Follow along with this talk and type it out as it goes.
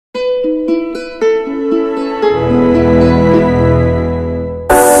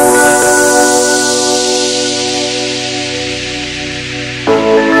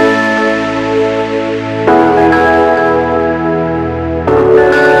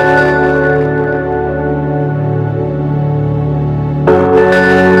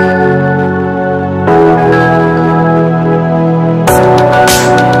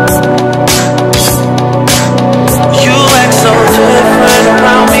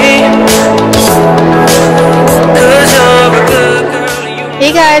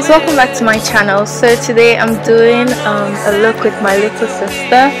guys, welcome back to my channel. So today I'm doing a look with my little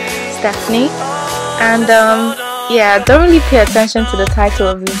sister Stephanie, and yeah, don't really pay attention to the title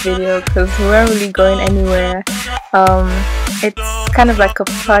of this video because we weren't really going anywhere. It's kind of like a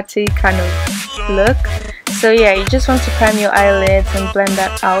party kind of look. So yeah, you just want to prime your eyelids and blend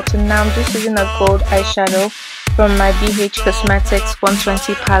that out, and now I'm just using a gold eyeshadow from my BH Cosmetics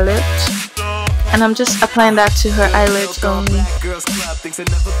 120 palette, and I'm just applying that to her eyelids only.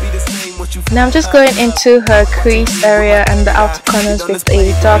 Now I'm just going into her crease area and the outer corners with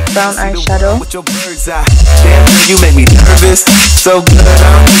a dark brown eyeshadow. You make me nervous, so good, I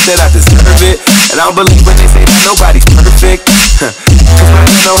don't think that I deserve it, and I don't believe when they say that nobody's perfect, cause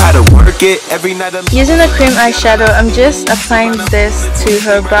I know how to work it every night. Using a cream eyeshadow, I'm just applying this to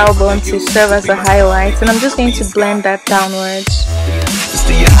her brow bone to serve as a highlight, and I'm just going to blend that downwards.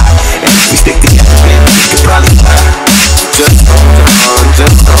 Just hold on,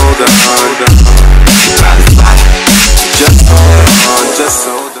 just hold on, just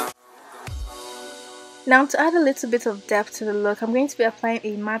hold on. Now to add a little bit of depth to the look, I'm going to be applying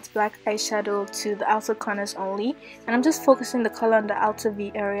a matte black eyeshadow to the outer corners only, and I'm just focusing the color on the outer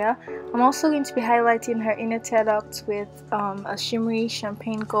V area. I'm also going to be highlighting her inner tear duct with a shimmery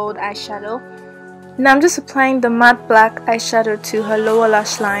champagne gold eyeshadow. Now I'm just applying the matte black eyeshadow to her lower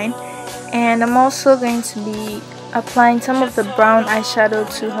lash line, and I'm also going to be applying some of the brown eyeshadow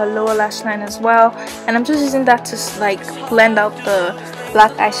to her lower lash line as well, and I'm just using that to like blend out the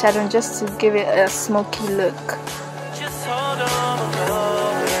black eyeshadow and just to give it a smoky look.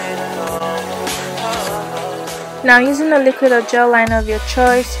 Now using a liquid or gel liner of your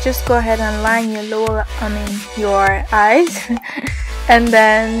choice, just go ahead and line your your eyes and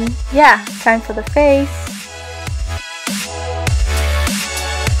then yeah, time for the face.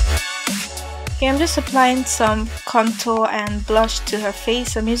 Okay, I'm just applying some contour and blush to her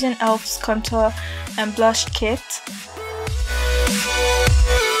face. I'm using e.l.f.'s contour and blush kit.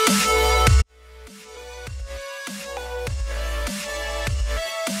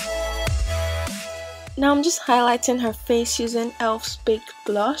 Now I'm just highlighting her face using e.l.f.'s baked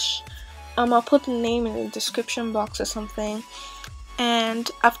blush. I'll put the name in the description box or something.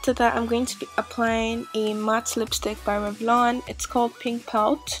 And after that, I'm going to be applying a matte lipstick by Revlon. It's called Pink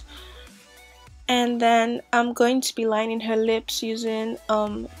Pout. And then I'm going to be lining her lips using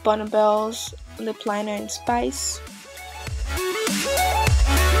Bonnebel's lip liner in Spice.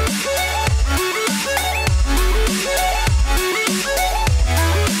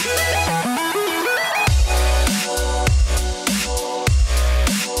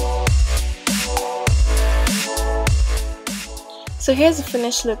 So here's the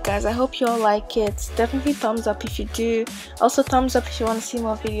finished look, guys. I hope you all like it. Definitely thumbs up if you do. Also thumbs up if you want to see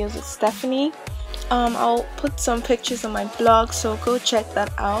more videos with Stephanie. I'll put some pictures on my blog, so go check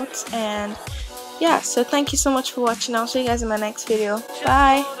that out. And yeah, so thank you so much for watching. I'll see you guys in my next video.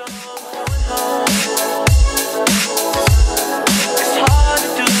 Bye.